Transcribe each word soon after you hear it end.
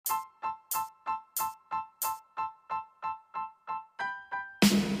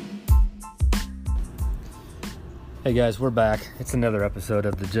Hey guys, we're back. It's another episode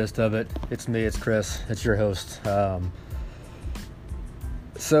of The Gist of It. It's me, it's Chris, it's your host.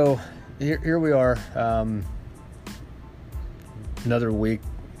 So here we are, another week,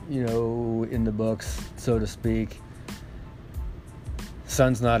 in the books, so to speak.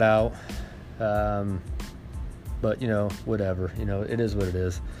 Sun's not out, but whatever, it is what it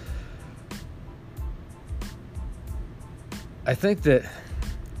is. I think that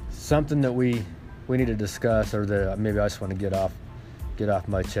something that we need to discuss, or that maybe I just want to get off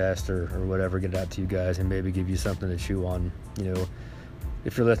my chest or whatever, get it out to you guys and maybe give you something to chew on,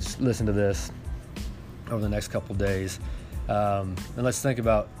 if you're listen to this over the next couple days. And let's think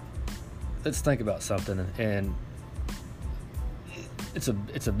about something, and it's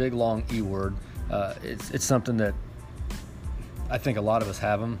a big long E word. It's something that I think a lot of us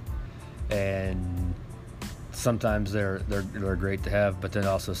have them, and sometimes they're great to have, but then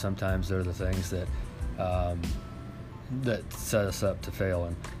also sometimes they're the things that set us up to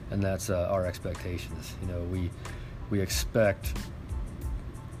fail, and that's our expectations. We expect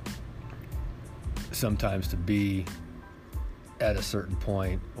sometimes to be at a certain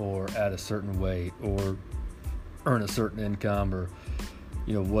point, or at a certain weight, or earn a certain income, or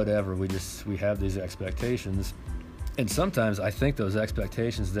whatever. We have these expectations, and sometimes I think those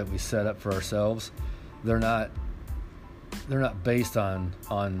expectations that we set up for ourselves, they're not based on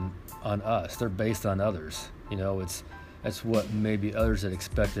us. They're based on others. It's what maybe others had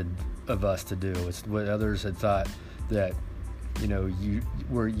expected of us to do. It's what others had thought that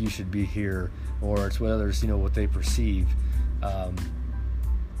you should be here, or it's what others what they perceive.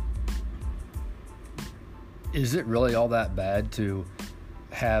 Is it really all that bad to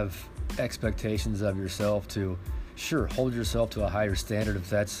have expectations of yourself? To sure, hold yourself to a higher standard if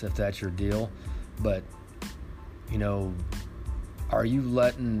that's your deal, but are you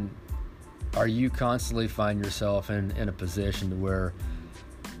constantly find yourself in a position to where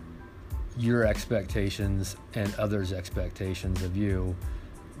your expectations and others' expectations of you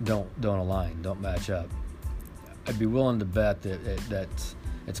don't align, don't match up? I'd be willing to bet that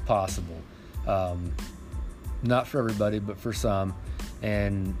it's possible. Not for everybody, but for some.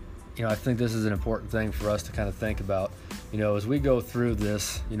 And I think this is an important thing for us to kind of think about, as we go through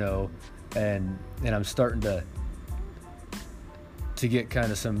this, and I'm starting to get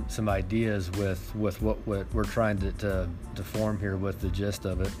kind of some ideas with what we're trying to form here with the gist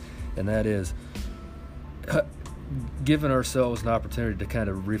of it, and that is giving ourselves an opportunity to kind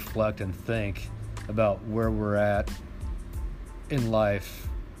of reflect and think about where we're at in life,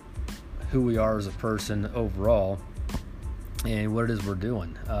 who we are as a person overall, and what it is we're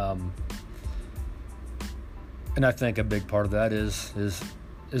doing. And I think a big part of that is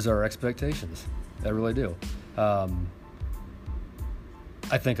our expectations. I really do.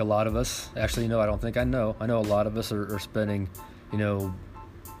 I think a lot of us, actually, I don't think I know a lot of us are spending, a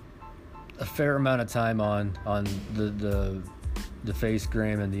fair amount of time on the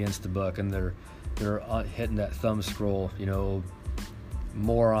Facegram and the Instabook, and they're hitting that thumb scroll,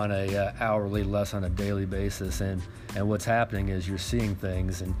 more on a hourly, less on a daily basis, and what's happening is you're seeing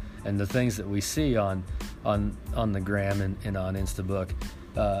things, and the things that we see on the gram and on Instabook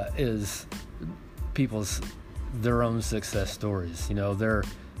is people's their own success stories, their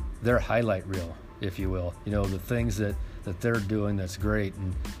highlight reel, if you will, the things that they're doing that's great,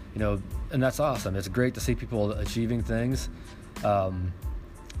 and that's awesome. It's great to see people achieving things.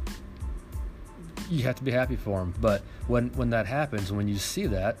 You have to be happy for them, but when that happens, when you see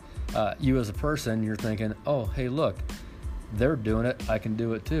that, you as a person, you're thinking, oh, hey, look, they're doing it, I can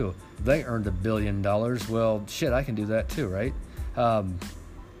do it too. They earned $1 billion, well, shit, I can do that too, right?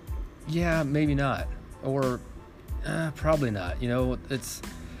 Yeah, maybe not, or probably not. It's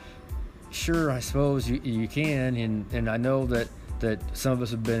sure, I suppose you can, and I know that some of us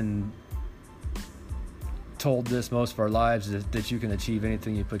have been told this most of our lives, that you can achieve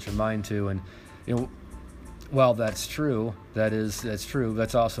anything you put your mind to, and while that's true, that's true,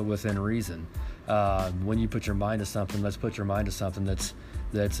 that's also within reason. When you put your mind to something, let's put your mind to something that's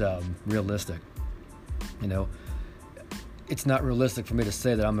realistic. It's not realistic for me to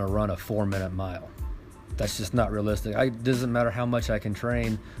say that I'm going to run a 4-minute mile. That's just not realistic. It doesn't matter how much I can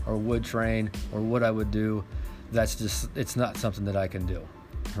train or would train or what I would do. It's not something that I can do,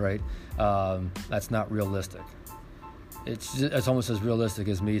 right? That's not realistic. It's almost as realistic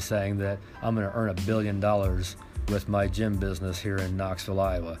as me saying that I'm going to earn $1 billion with my gym business here in Knoxville,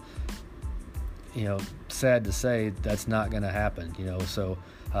 Iowa. Sad to say, that's not going to happen. So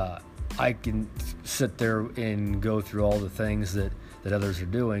I can sit there and go through all the things that others are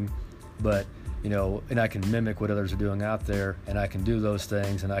doing, but and I can mimic what others are doing out there, and I can do those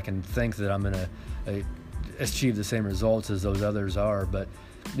things, and I can think that I'm going to achieve the same results as those others are, but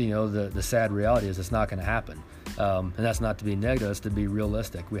the sad reality is it's not going to happen. And that's not to be negative, it's to be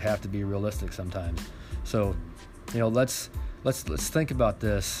realistic. We have to be realistic sometimes. So, let's think about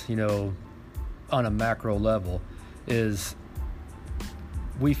this, on a macro level. Is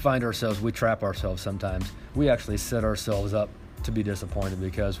we trap ourselves sometimes. We actually set ourselves up to be disappointed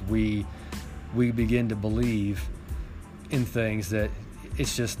because we begin to believe in things that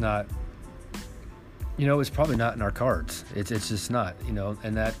it's just not, it's probably not in our cards. It's just not,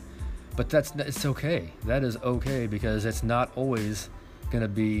 but it's okay. That is okay, because it's not always going to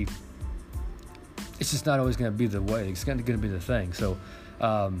be, it's just not always going to be the way. It's going to be the thing. So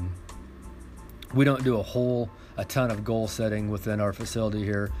we don't do a ton of goal setting within our facility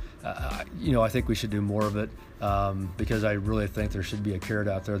here. I think we should do more of it, because I really think there should be a carrot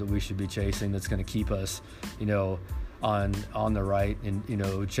out there that we should be chasing that's going to keep us, on the right,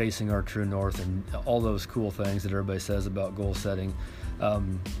 and chasing our true north and all those cool things that everybody says about goal setting.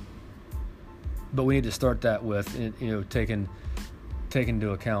 But we need to start that with taking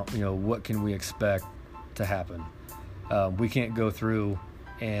into account what can we expect to happen. We can't go through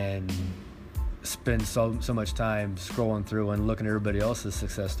and spend so much time scrolling through and looking at everybody else's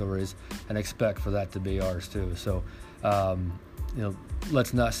success stories and expect for that to be ours too. So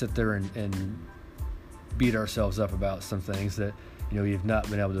let's not sit there and beat ourselves up about some things that you've not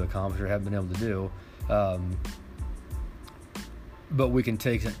been able to accomplish or haven't been able to do. But we can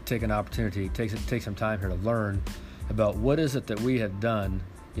take an opportunity, take some time here to learn about what is it that we have done,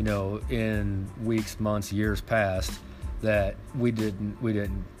 in weeks, months, years past that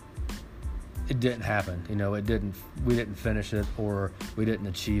it didn't happen. We didn't finish it, or we didn't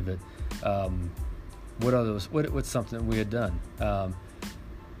achieve it. What's something we had done?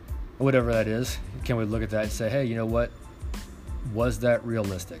 Whatever that is, can we look at that and say, hey, what? Was that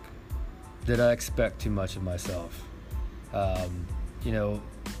realistic? Did I expect too much of myself?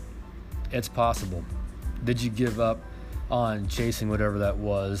 It's possible. Did you give up on chasing whatever that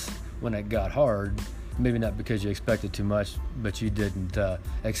was when it got hard? Maybe not because you expected too much, but you didn't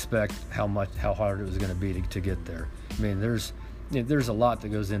expect how hard it was going to be to get there. I mean, there's a lot that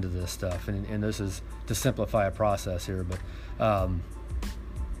goes into this stuff, and this is to simplify a process here,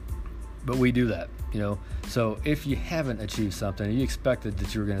 but we do that, So if you haven't achieved something, you expected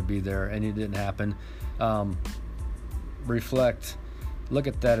that you were going to be there and it didn't happen, reflect, look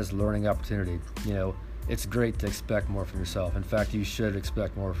at that as a learning opportunity. It's great to expect more from yourself. In fact, you should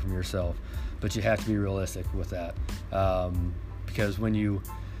expect more from yourself, but you have to be realistic with that, because when you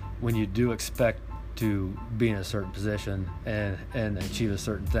do expect to be in a certain position and achieve a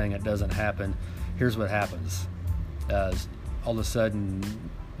certain thing, it doesn't happen. Here's what happens: all of a sudden,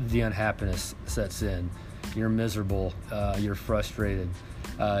 the unhappiness sets in. You're miserable. You're frustrated.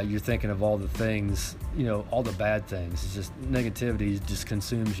 You're thinking of all the things, all the bad things. It's just negativity just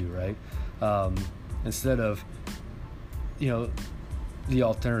consumes you, right? Instead of, the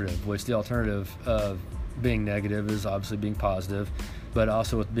alternative, which the alternative of being negative is obviously being positive, but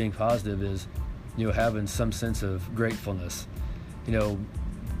also with being positive is, having some sense of gratefulness.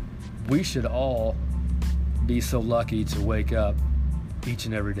 We should all be so lucky to wake up each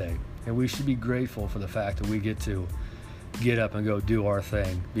and every day, and we should be grateful for the fact that we get to get up and go do our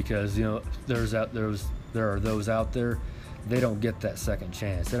thing, because there are those out there, they don't get that second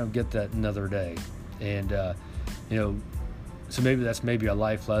chance, they don't get that another day. And so maybe that's a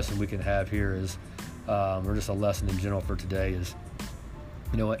life lesson we can have here is, or just a lesson in general for today is,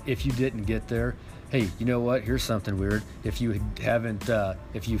 if you didn't get there, hey, here's something weird. If you haven't,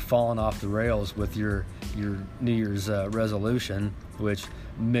 if you've fallen off the rails with your New Year's resolution, which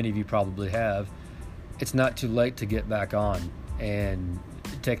many of you probably have, it's not too late to get back on and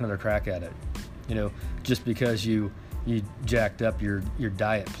take another crack at it. Just because you jacked up your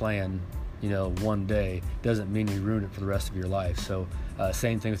diet plan, one day doesn't mean you ruin it for the rest of your life. So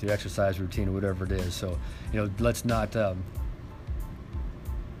same thing with your exercise routine or whatever it is. So, let's not,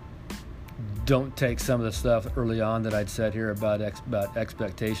 don't take some of the stuff early on that I'd said here about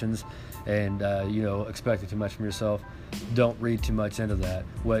expectations and, expecting too much from yourself. Don't read too much into that.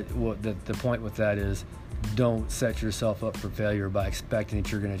 What the point with that is, don't set yourself up for failure by expecting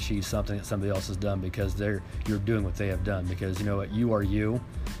that you're going to achieve something that somebody else has done because you're doing what they have done. Because you are you,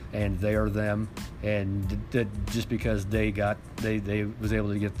 and they are them, and just because they was able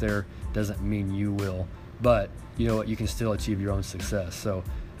to get there doesn't mean you will. But you can still achieve your own success. So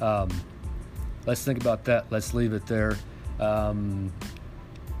let's think about that. Let's leave it there.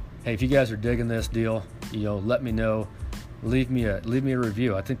 Hey, if you guys are digging this deal, let me know. Leave me a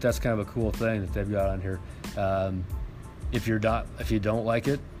review. I think that's kind of a cool thing that they've got on here. If you don't like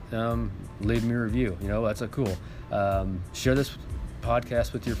it, leave me a review. That's a cool. Share this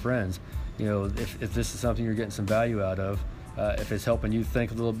podcast with your friends. If this is something you're getting some value out of, if it's helping you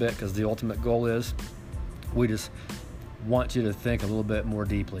think a little bit, because the ultimate goal is we just want you to think a little bit more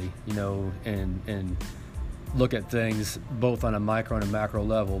deeply, and look at things both on a micro and a macro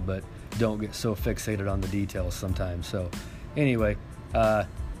level, but don't get so fixated on the details sometimes. So anyway,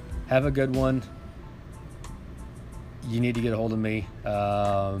 have a good one. You need to get a hold of me.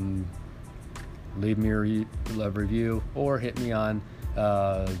 Leave me a review, or hit me on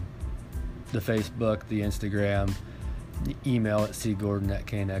the Facebook, the Instagram, the email at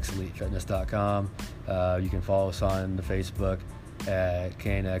cgordon@knxelitefitness.com. You can follow us on the Facebook at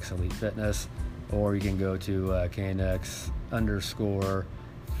KNX Elite Fitness, or you can go to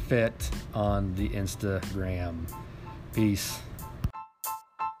KNX_fit on the Instagram. Peace.